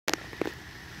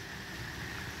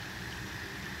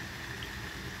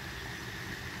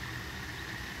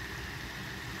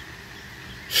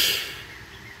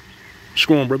What's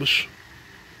going on, brothers?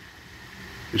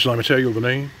 It's Mgtow, the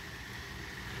name.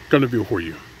 Got a video for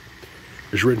you.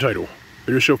 It's written title,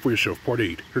 Better Yourself for Yourself, Part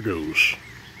 8. Here goes.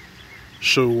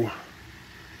 So,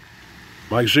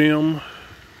 my exam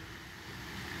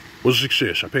was a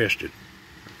success. I passed it.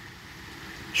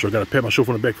 So I got to pat myself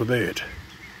on the back for that.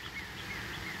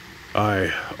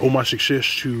 I owe my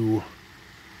success to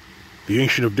the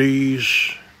Ancient of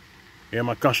Days and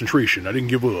my concentration. I didn't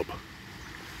give up.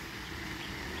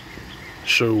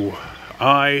 So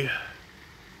I,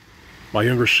 my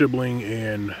younger sibling,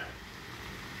 and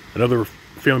another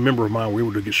family member of mine were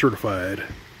able to get certified.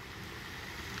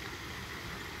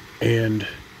 And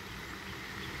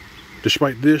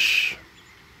despite this,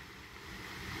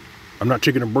 I'm not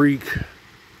taking a break.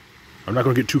 I'm not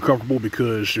going to get too comfortable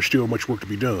because there's still much work to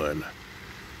be done.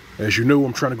 As you know,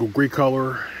 I'm trying to go gray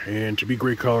collar, and to be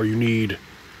gray collar, you need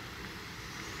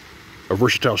a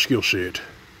versatile skill set.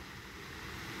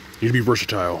 You need to be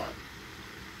versatile.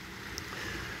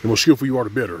 The more skillful you are,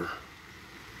 the better.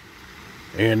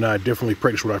 And I definitely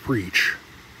practice what I preach.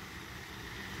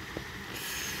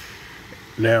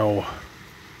 Now,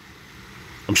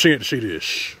 I'm saying it to say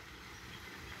this.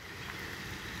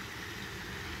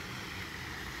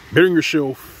 Bettering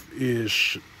yourself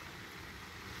is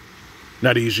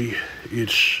not easy.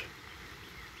 It's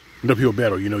an uphill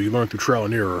battle. You know, you learn through trial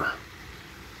and error.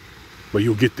 But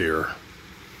you'll get there.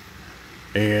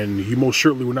 And you most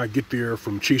certainly will not get there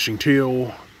from chasing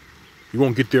tail. You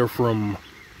won't get there from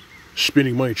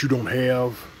spending money that you don't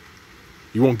have.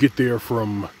 You won't get there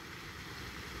from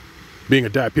being a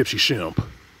Diet Pepsi simp.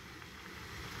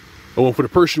 Oh, and for the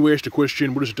person who asked the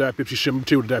question, what is a Diet Pepsi simp? Let me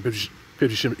tell you what a Diet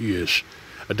Pepsi simp is.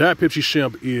 A Diet Pepsi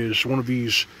simp is one of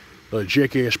these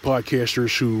jackass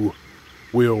podcasters who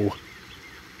will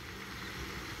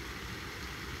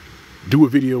do a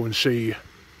video and say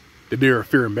that they're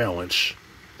fair and balanced.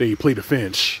 They play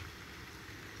defense.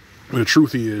 And the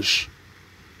truth is,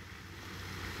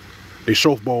 they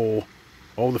softball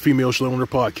all the females that on their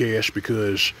podcast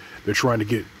because they're trying to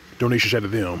get donations out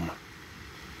of them.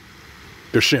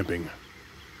 They're simping.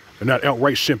 They're not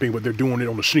outright simping, but they're doing it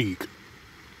on the sneak.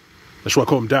 That's why I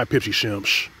call them Diet Pepsi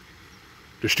simps.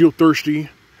 They're still thirsty.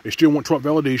 They still want Trump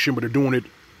validation, but they're doing it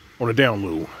on a down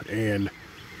low. And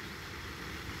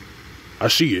I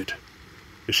see it.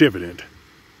 It's evident.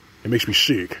 It makes me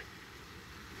sick.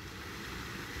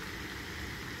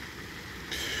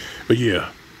 But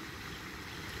yeah,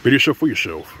 better yourself for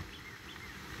yourself.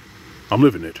 I'm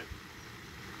living it.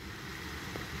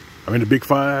 I'm in the big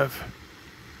 5,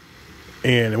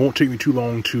 and it won't take me too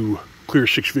long to clear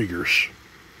 6 figures.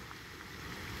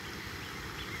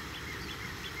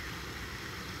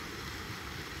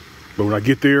 But when I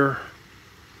get there,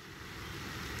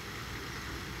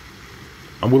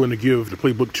 I'm willing to give the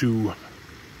playbook to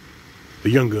the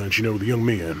young guns, you know, the young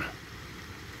men.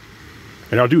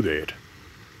 And I'll do that.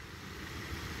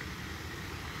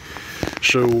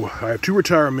 So I have 2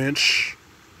 retirements.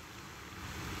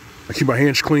 I keep my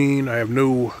hands clean. I have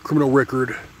no criminal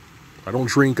record. I don't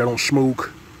drink. I don't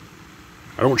smoke.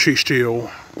 I don't chase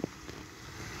tail.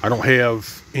 I don't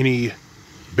have any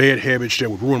bad habits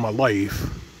that would ruin my life.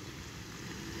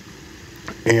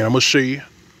 And I must say,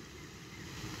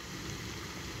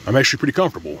 I'm actually pretty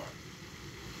comfortable.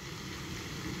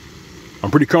 I'm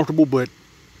pretty comfortable, but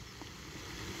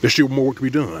there's still more work to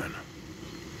be done.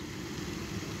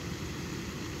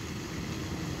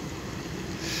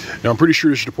 Now, I'm pretty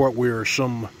sure this is the part where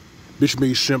some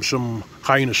bitch-made simp, some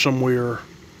hyena somewhere,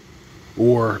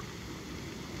 or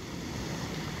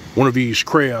one of these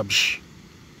crabs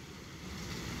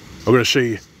are going to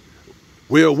say,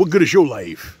 well, what good is your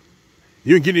life?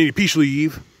 You ain't getting any peace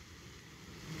leave.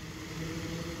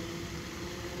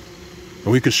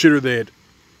 And we consider that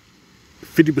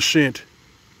 50%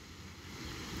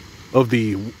 of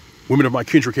the women of my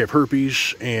kindred have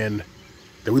herpes, and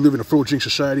that we live in a flourishing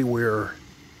society where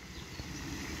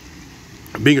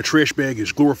being a trash bag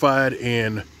is glorified,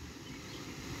 and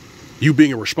you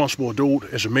being a responsible adult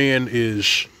as a man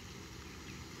is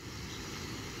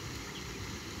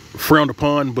frowned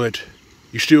upon, but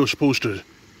you're still supposed to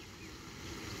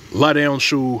lie down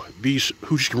so these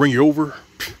hoochies can bring you over.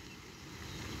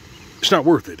 It's not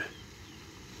worth it.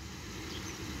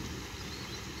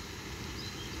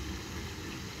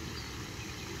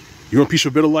 You want a piece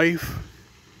of a better life?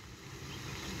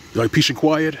 You like peace and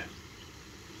quiet?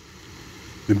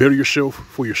 Then better yourself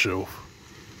for yourself.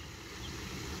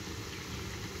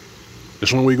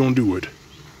 That's the only way you're going to do it.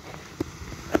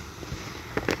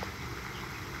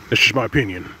 That's just my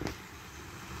opinion.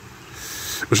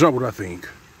 But it's not what I think.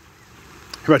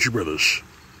 How about you, brothers?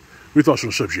 What are your thoughts on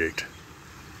the subject?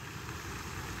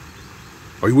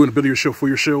 Are you willing to better yourself for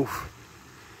yourself?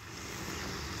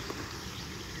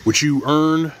 What you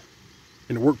earn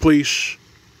in the workplace,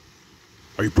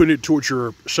 are you putting it towards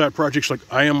your side projects like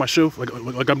I am myself,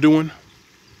 like I'm doing?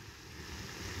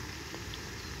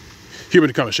 Here in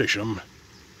the comment section.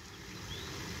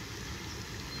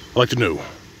 I'd like to know.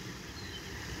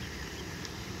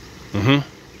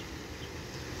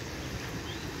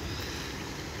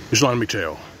 It's L.O.M.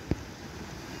 Mgtow.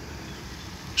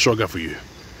 That's all I got for you.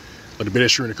 Let the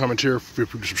best in the commentary. Feel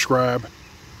free to subscribe.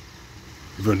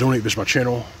 If you want to donate, visit my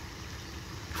channel.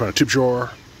 You find a tip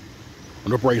jar on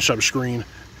the upper right side of the screen.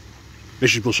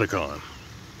 This is plus icon.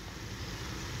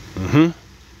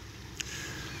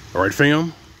 All right,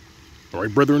 fam. All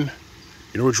right, brethren.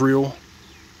 You know it's real.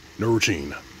 No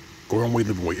routine. Go your own way,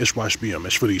 live your way. SYSBM.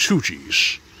 As for these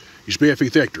hoochies, these bad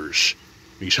faith actors,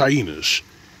 these hyenas,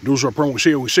 those are always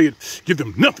say it, give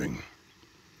them nothing.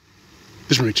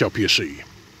 This is Mgtow PSC.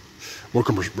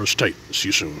 Welcome, brothers tight. See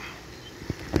you soon.